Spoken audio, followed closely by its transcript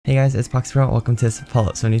Hey guys, it's PoxiiPro. Welcome to this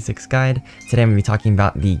Fallout 76 guide. Today I'm going to be talking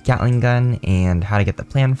about the Gatling gun and how to get the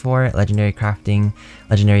plan for it, legendary crafting,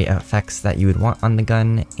 legendary effects that you would want on the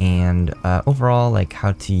gun, and overall like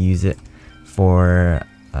how to use it for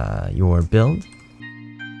your build.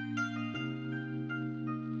 In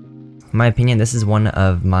my opinion, this is one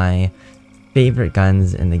of my favorite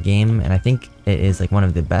guns in the game, and I think it is like one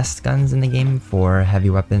of the best guns in the game for heavy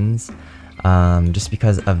weapons, just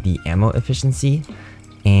because of the ammo efficiency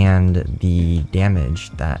and the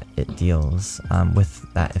damage that it deals with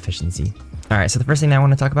that efficiency. Alright, so the first thing I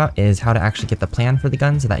want to talk about is how to actually get the plan for the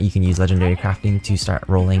gun so that you can use legendary crafting to start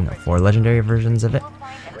rolling for legendary versions of it.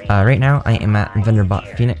 Right now I am at Vendor Bot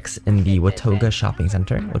Phoenix in the Watoga Shopping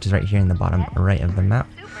Center, which is right here in the bottom right of the map.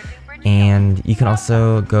 And you can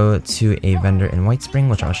also go to a vendor in White Spring,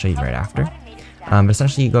 which I'll show you right after. But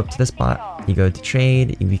essentially you go up to this spot, you go to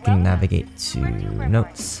trade, you can navigate to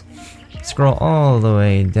notes, scroll all the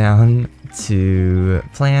way down to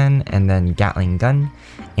plan, and then Gatling gun.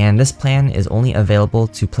 And this plan is only available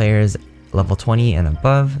to players level 20 and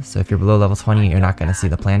above, so if you're below level 20 you're not going to see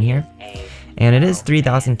the plan here. And it is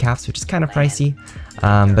 3,000 caps, which is kind of pricey,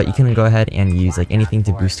 but you can go ahead and use like anything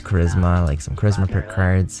to boost charisma, like some charisma perk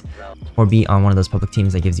cards, or be on one of those public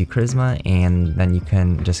teams that gives you charisma, and then you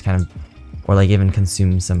can just kind of, or like even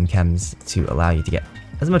consume some chems to allow you to get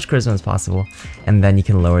as much charisma as possible, and then you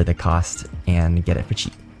can lower the cost and get it for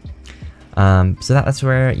cheap. So that's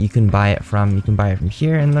where you can buy it from. You can buy it from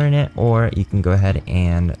here and learn it, or you can go ahead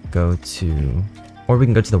and go to, or we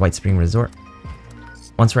can go to the White Spring Resort.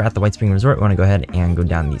 Once we're at the White Spring Resort, we want to go ahead and go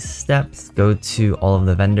down these steps, go to all of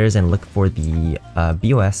the vendors and look for the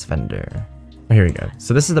BOS vendor. Here we go.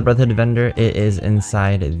 So this is the Brotherhood vendor. It is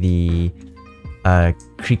inside the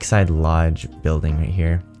Creekside Lodge building right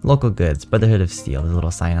here. Local goods, Brotherhood of Steel, there's a little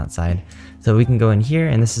sign outside. So we can go in here,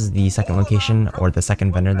 and this is the second location, or the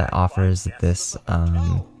second vendor that offers this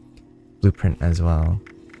blueprint as well.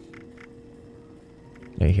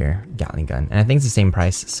 Right here, Gatling gun. And I think it's the same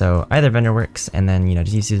price, so either vendor works, and then, you know,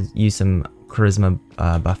 just use some charisma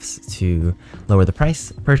buffs to lower the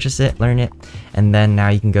price, purchase it, learn it, and then now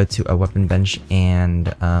you can go to a weapon bench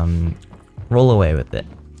and roll away with it.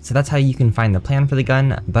 So that's how you can find the plan for the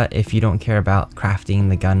gun, but if you don't care about crafting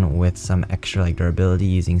the gun with some extra like durability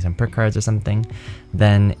using some perk cards or something,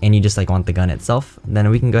 then, and you just like want the gun itself, then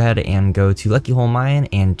we can go ahead and go to Lucky Hole Mine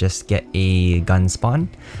and just get a gun spawn.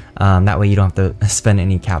 That way you don't have to spend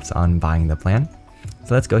any caps on buying the plan.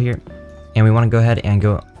 So let's go here, and we want to go ahead and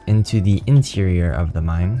go into the interior of the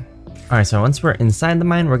mine. Alright, so once we're inside the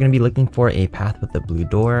mine, we're going to be looking for a path with a blue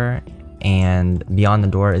door, and beyond the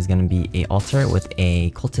door is going to be a altar with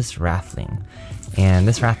a cultist Wrathling. And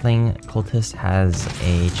this Wrathling cultist has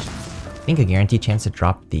I think a guaranteed chance to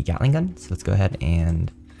drop the Gatling gun. So let's go ahead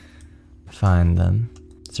and find them.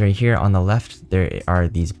 So right here on the left there are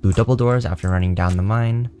these blue double doors after running down the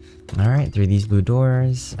mine. Alright, through these blue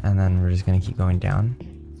doors, and then we're just going to keep going down.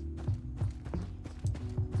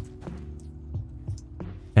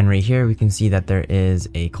 And right here we can see that there is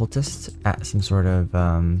a cultist at some sort of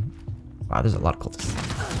wow, there's a lot of cultists.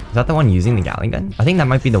 Is that the one using the Gatling gun? I think that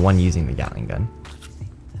might be the one using the Gatling gun.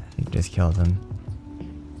 I think just killed him.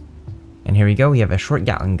 And here we go, we have a short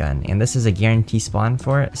Gatling gun, and this is a guarantee spawn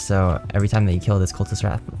for it, so every time that you kill this cultist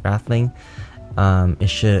Wrathling, it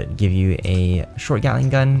should give you a short Gatling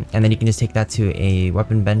gun, and then you can just take that to a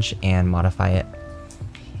weapon bench and modify it.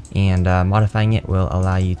 And modifying it will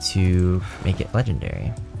allow you to make it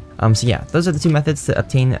legendary. So yeah, those are the two methods to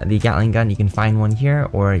obtain the Gatling gun. You can find one here,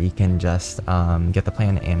 or you can just get the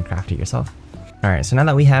plan and craft it yourself. Alright, so now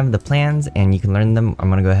that we have the plans and you can learn them,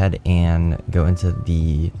 I'm gonna go ahead and go into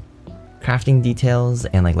the crafting details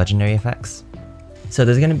and like legendary effects. So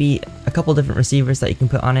there's gonna be a couple different receivers that you can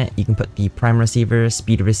put on it. You can put the prime receiver,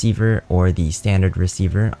 speed receiver, or the standard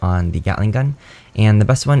receiver on the Gatling gun. And the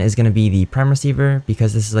best one is gonna be the prime receiver,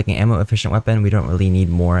 because this is like an ammo efficient weapon. We don't really need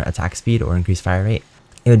more attack speed or increased fire rate.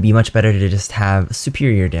 It would be much better to just have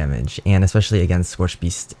superior damage, and especially against Scorch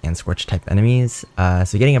Beast and Scorch type enemies.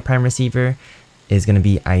 So getting a prime receiver is going to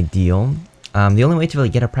be ideal. The only way to really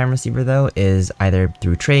get a prime receiver though is either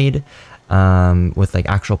through trade with like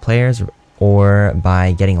actual players, or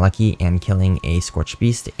by getting lucky and killing a Scorch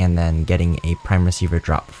Beast and then getting a prime receiver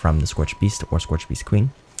drop from the Scorch Beast or Scorch Beast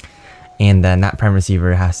Queen. And then that prime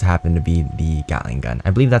receiver has to happen to be the Gatling gun.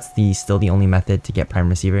 I believe that's still the only method to get prime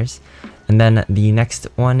receivers. And then the next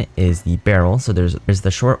one is the barrel. So there's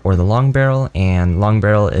the short or the long barrel, and long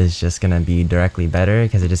barrel is just gonna be directly better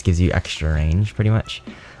because it just gives you extra range pretty much.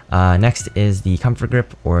 Next is the comfort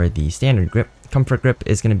grip or the standard grip. Comfort grip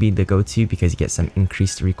is gonna be the go-to because you get some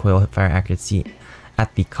increased recoil, hipfire accuracy, at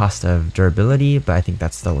the cost of durability, but I think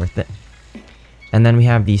that's still worth it. And then we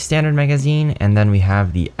have the standard magazine, and then we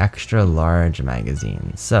have the extra large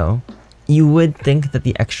magazine. So you would think that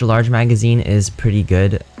the extra large magazine is pretty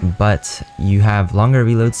good, but you have longer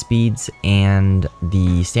reload speeds, and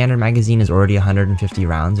the standard magazine is already 150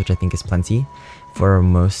 rounds, which I think is plenty for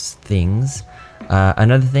most things.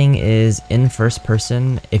 Another thing is in first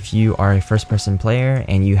person, if you are a first person player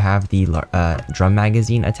and you have the drum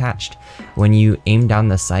magazine attached, when you aim down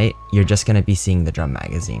the sight, you're just going to be seeing the drum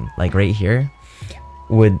magazine. Like right here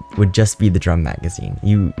would just be the drum magazine.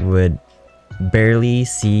 You would barely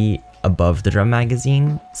see above the drum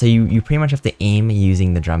magazine, so you pretty much have to aim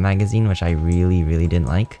using the drum magazine, which I really didn't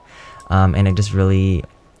like, and it just really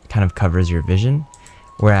kind of covers your vision,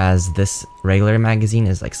 whereas this regular magazine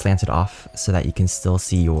is like slanted off so that you can still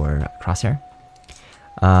see your crosshair.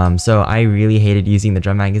 So I really hated using the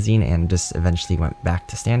drum magazine and just eventually went back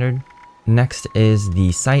to standard. Next is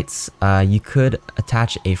the sights. You could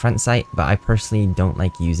attach a front sight, but I personally don't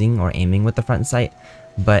like using or aiming with the front sight.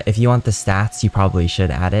 But if you want the stats, you probably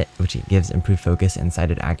should add it, which it gives improved focus and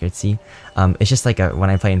sighted accuracy. It's just like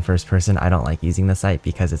when I play in first person, I don't like using the sight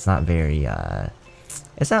because it's not very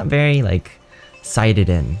like sighted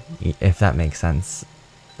in, if that makes sense.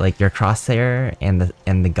 Like your crosshair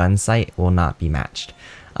and the gun sight will not be matched,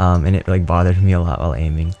 and it like bothered me a lot while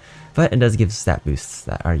aiming. But it does give stat boosts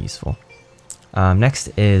that are useful. Next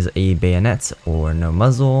is a bayonet or no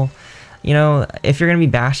muzzle. You know, if you're going to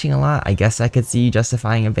be bashing a lot, I guess I could see you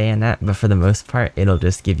justifying a bayonet, but for the most part, it'll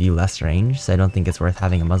just give you less range, so I don't think it's worth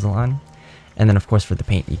having a muzzle on. And then of course for the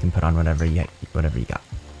paint, you can put on whatever you got.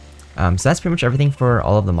 So that's pretty much everything for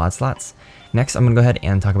all of the mod slots. Next, I'm going to go ahead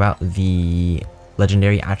and talk about the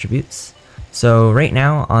legendary attributes. So right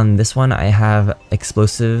now on this one, I have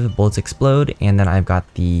explosive, bullets explode, and then I've got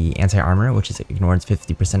the anti-armor, which is ignores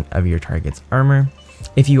 50% of your target's armor.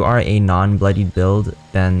 If you are a non-bloodied build,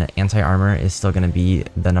 then anti-armor is still going to be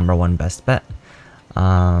the #1 best bet.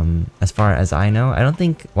 As far as I know, I don't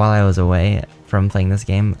think while I was away from playing this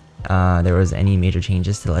game, there was any major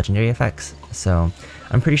changes to the legendary effects. So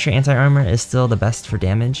I'm pretty sure anti-armor is still the best for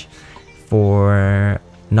damage for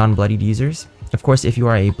non-bloodied users. Of course, if you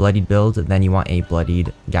are a bloodied build, then you want a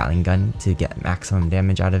bloodied Gatling gun to get maximum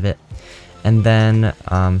damage out of it. And then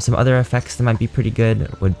some other effects that might be pretty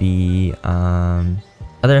good would be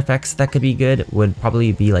other effects that could be good would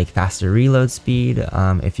probably be like faster reload speed,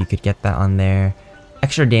 if you could get that on there.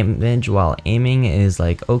 Extra damage while aiming is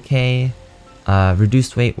like okay.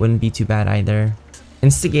 Reduced weight wouldn't be too bad either.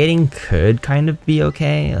 Instigating could kind of be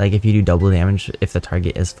okay, like if you do double damage if the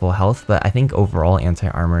target is full health, but I think overall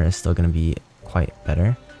anti-armor is still going to be quite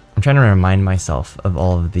better. I'm trying to remind myself of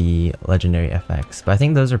all of the legendary effects, but I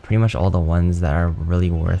think those are pretty much all the ones that are really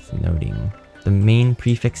worth noting. The main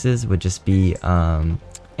prefixes would just be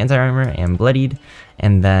anti-armor and bloodied,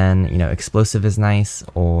 and then, you know, explosive is nice,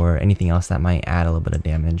 or anything else that might add a little bit of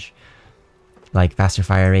damage, like faster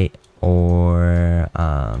fire rate, or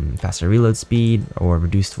faster reload speed, or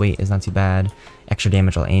reduced weight is not too bad. Extra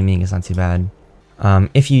damage while aiming is not too bad.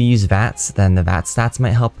 If you use VATS, then the VATS stats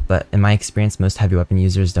might help, but in my experience, most heavy weapon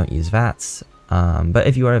users don't use VATS. But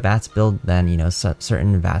if you are a VATS build, then, you know,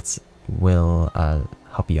 certain VATS will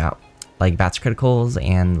help you out, like VATS criticals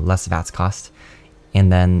and less VATS cost,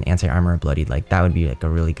 and then anti-armor bloodied. Like that would be like a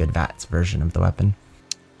really good VATS version of the weapon.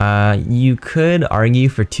 You could argue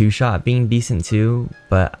for 2-shot being decent too,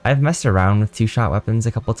 but I've messed around with 2-shot weapons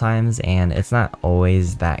a couple times and it's not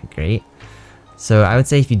always that great. So I would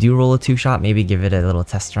say if you do roll a 2-shot, maybe give it a little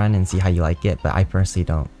test run and see how you like it, but I personally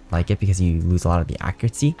don't like it because you lose a lot of the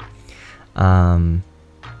accuracy.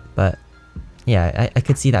 But yeah, I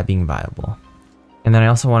could see that being viable. And then I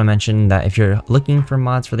also want to mention that if you're looking for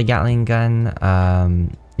mods for the Gatling gun,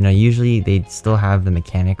 you know, usually they still have the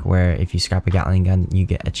mechanic where if you scrap a Gatling gun, you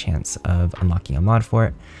get a chance of unlocking a mod for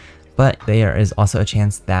it. But there is also a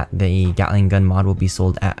chance that the Gatling Gun mod will be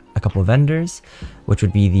sold at a couple of vendors, which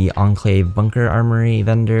would be the Enclave Bunker Armory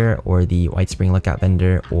vendor, or the White Spring Lookout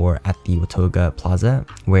vendor, or at the Watoga Plaza,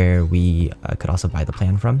 where we could also buy the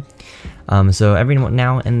plan from. So every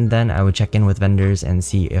now and then I would check in with vendors and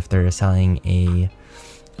see if they're selling a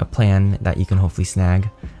plan that you can hopefully snag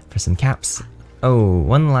for some caps. Oh,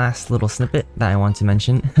 one last little snippet that I want to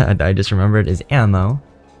mention that I just remembered is ammo.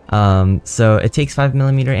 So it takes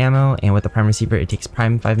 5mm ammo, and with the prime receiver it takes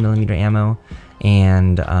prime 5mm ammo,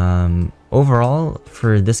 and overall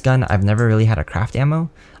for this gun I've never really had to craft ammo.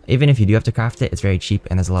 Even if you do have to craft it, it's very cheap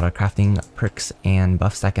and there's a lot of crafting perks and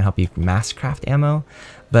buffs that can help you mass craft ammo.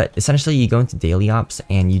 But essentially you go into daily ops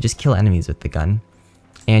and you just kill enemies with the gun.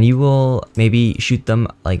 and you will maybe shoot them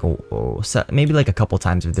like maybe like a couple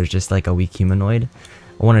times if there's just like a weak humanoid.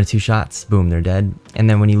 1 or 2 shots, boom, they're dead. And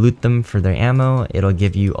then when you loot them for their ammo, it'll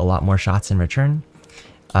give you a lot more shots in return.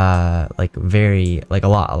 Like a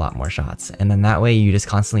lot more shots. And then that way you just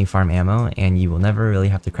constantly farm ammo and you will never really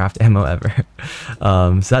have to craft ammo ever.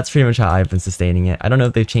 So that's pretty much how I've been sustaining it. I don't know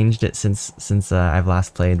if they've changed it since I've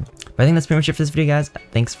last played. But I think that's pretty much it for this video, guys.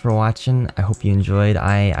 Thanks for watching. I hope you enjoyed.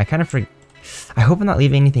 I hope I'm not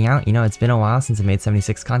leaving anything out. You know, it's been a while since I made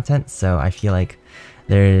 76 content, so I feel like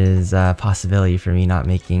there is a possibility for me not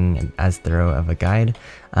making as thorough of a guide.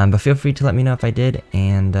 But feel free to let me know if I did,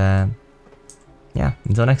 and yeah,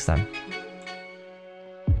 until next time.